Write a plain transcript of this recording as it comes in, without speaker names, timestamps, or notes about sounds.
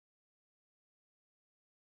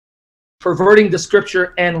perverting the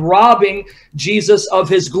scripture and robbing Jesus of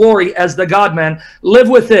his glory as the God-man. Live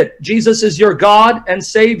with it. Jesus is your God and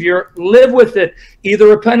Savior. Live with it. Either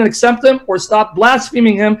repent and accept him or stop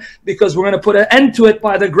blaspheming him, because we're going to put an end to it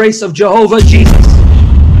by the grace of Jehovah Jesus.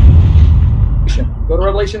 Go to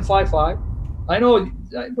Revelation 5:5. I know,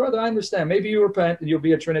 brother, I understand. Maybe you repent and you'll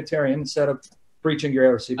be a Trinitarian instead of preaching your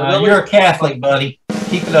heresy. But you're a Catholic, buddy.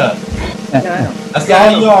 Keep it up. Yeah, I know. That's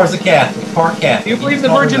all you are, is a Catholic, part Catholic. Do you believe in the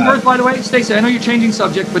virgin birth, by the way? Stacy, I know you're changing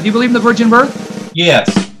subject, but do you believe in the virgin birth?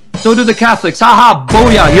 Yes. So do the Catholics. Ha ha,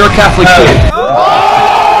 booyah, you're a Catholic too.